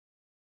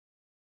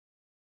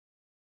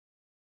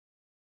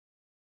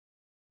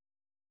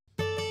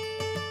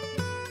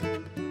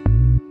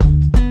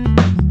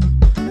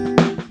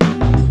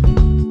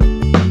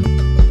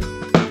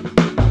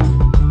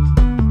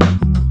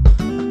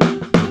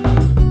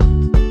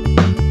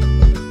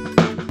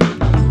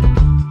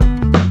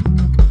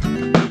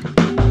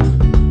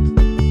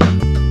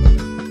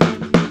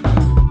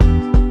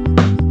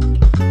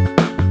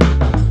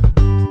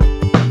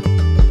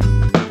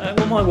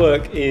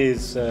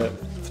is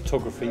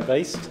photography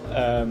based,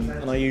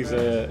 and I use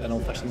an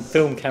old-fashioned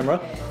film camera.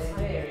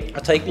 I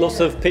take lots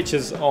of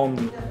pictures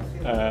on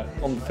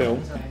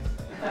film.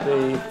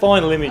 The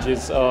final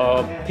images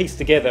are pieced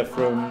together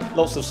from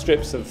lots of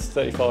strips of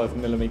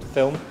 35mm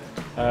film,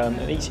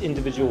 and each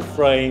individual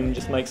frame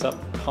just makes up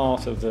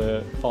part of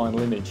the final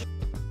image.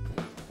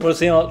 What does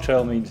the art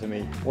trail mean to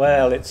me?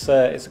 Well, it's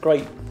a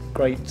great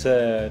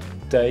day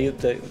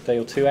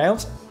or two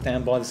out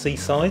down by the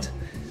seaside.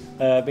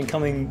 I've been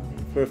coming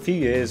for a few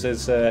years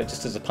as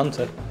just as a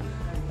punter,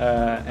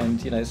 and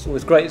it's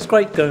always great. It's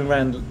great going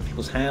around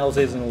people's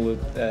houses and all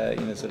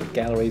the sort of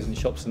galleries and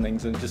shops and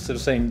things, and just sort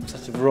of seeing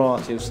such a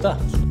variety of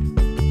stuff.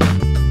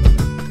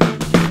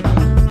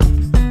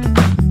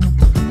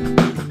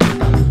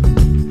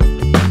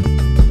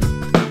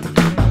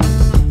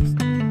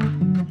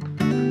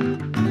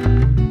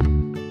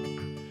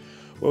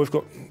 Well, we've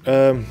got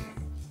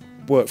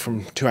work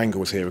from two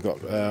angles here. We've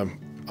got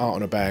Art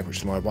on a Bag, which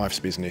is my wife's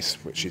business,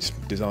 which is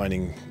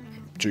designing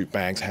jute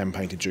bags,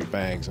 hand-painted jute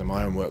bags, and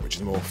my own work, which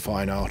is more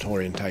fine art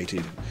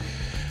orientated.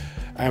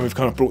 And we've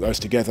kind of brought those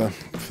together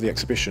for the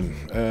exhibition.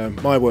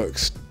 My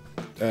work's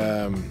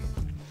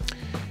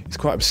it's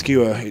quite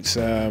obscure. It's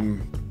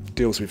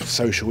deals with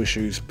social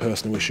issues,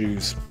 personal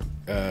issues,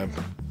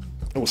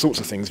 all sorts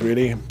of things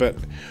really. But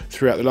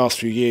throughout the last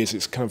few years,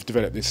 it's kind of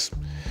developed this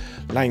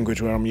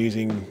language where I'm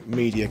using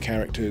media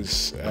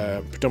characters,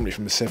 predominantly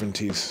from the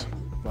 70s,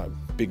 like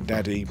Big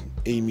Daddy,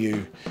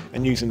 Emu,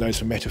 and using those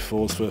for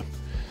metaphors for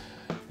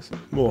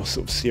more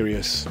sort of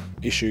serious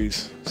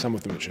issues, some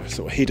of them which are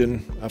sort of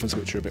hidden, others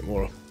which are a bit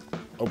more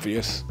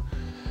obvious.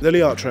 The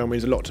Leigh Art Trail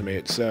means a lot to me.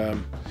 It's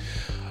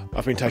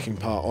I've been taking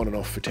part on and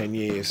off for 10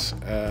 years,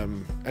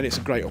 and it's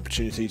a great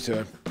opportunity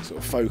to sort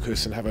of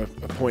focus and have a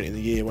point in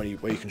the year where you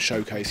can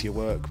showcase your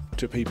work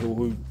to people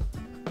who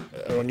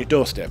are on your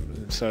doorstep.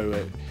 So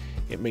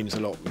it means a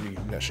lot when you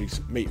can actually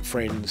meet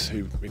friends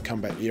who come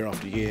back year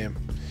after year,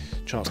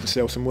 chance to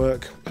sell some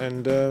work,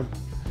 and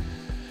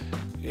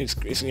it's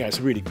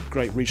a really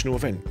great regional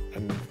event,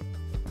 and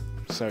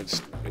so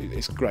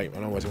it's great,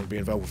 and I always want to be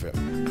involved with it.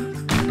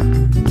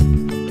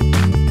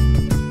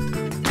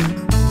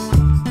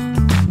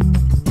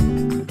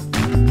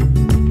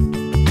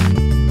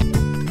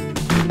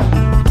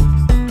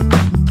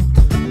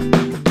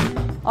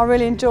 I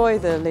really enjoy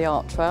the Leigh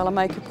Art Trail. I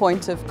make a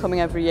point of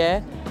coming every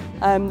year.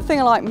 The thing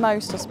I like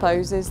most, I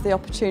suppose, is the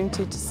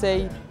opportunity to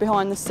see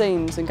behind the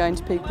scenes and go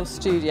into people's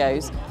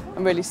studios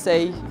and really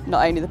see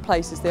not only the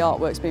places the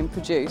artwork's being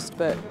produced,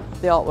 but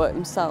the artwork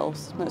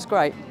themselves. And it's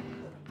great.